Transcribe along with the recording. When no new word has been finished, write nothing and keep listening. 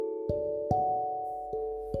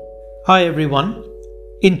Hi everyone.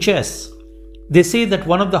 In chess, they say that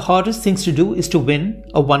one of the hardest things to do is to win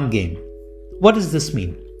a one game. What does this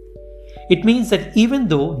mean? It means that even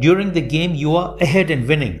though during the game you are ahead and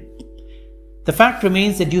winning, the fact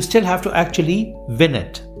remains that you still have to actually win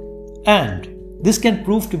it. And this can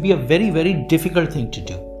prove to be a very difficult thing to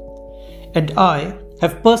do. And I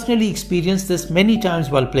have personally experienced this many times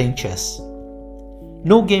while playing chess.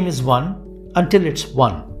 No game is won until it's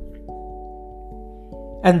won.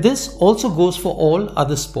 And this also goes for all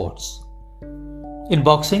other sports. In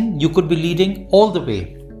boxing, you could be leading all the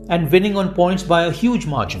way and winning on points by a huge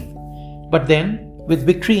margin. But then, with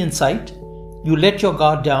victory in sight, you let your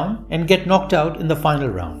guard down and get knocked out in the final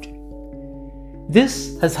round.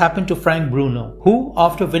 This has happened to Frank Bruno, who,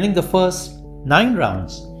 after winning the first 9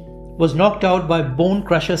 rounds, was knocked out by Bone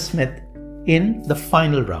Crusher Smith in the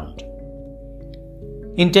final round.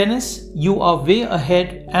 In tennis, you are way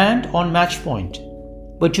ahead and on match point,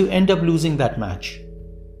 but you end up losing that match.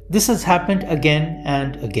 This has happened again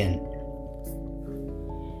and again.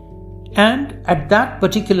 And at that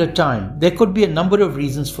particular time, there could be a number of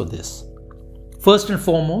reasons for this. First and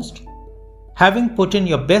foremost, having put in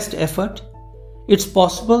your best effort, it's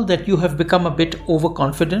possible that you have become a bit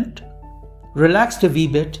overconfident, relaxed a wee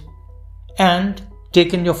bit, and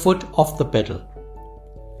taken your foot off the pedal,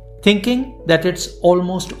 thinking that it's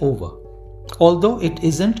almost over, although it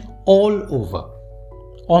isn't all over.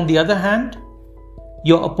 On the other hand,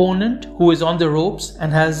 your opponent, who is on the ropes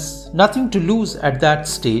and has nothing to lose at that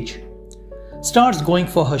stage, starts going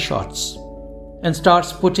for her shots and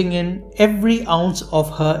starts putting in every ounce of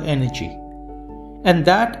her energy. And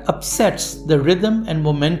that upsets the rhythm and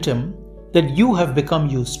momentum that you have become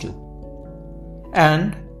used to.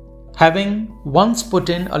 And having once put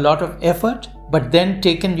in a lot of effort but then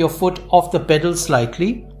taken your foot off the pedal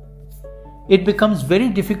slightly, it becomes very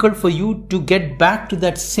difficult for you to get back to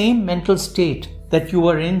that same mental state that you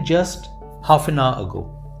were in just half an hour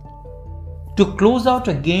ago. To close out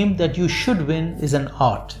a game that you should win is an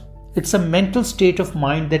art. It's a mental state of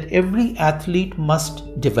mind that every athlete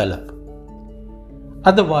must develop.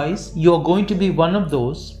 Otherwise, you are going to be one of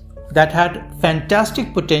those that had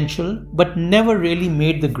fantastic potential but never really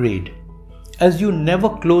made the grade, as you never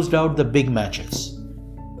closed out the big matches.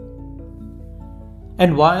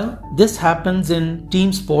 And while this happens in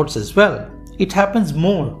team sports as well, it happens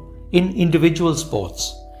more in individual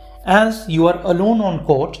sports, as you are alone on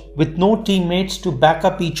court with no teammates to back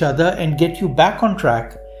up each other and get you back on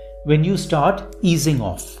track when you start easing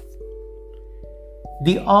off.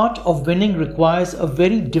 The art of winning requires a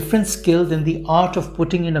very different skill than the art of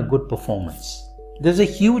putting in a good performance. There's a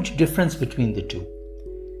huge difference between the two.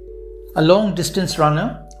 A long distance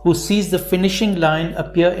runner who sees the finishing line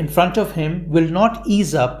appear in front of him will not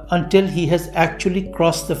ease up until he has actually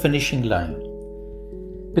crossed the finishing line.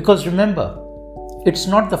 Because remember, it's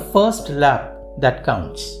not the first lap that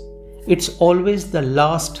counts. It's always the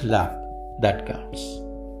last lap that counts.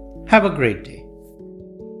 Have a great day.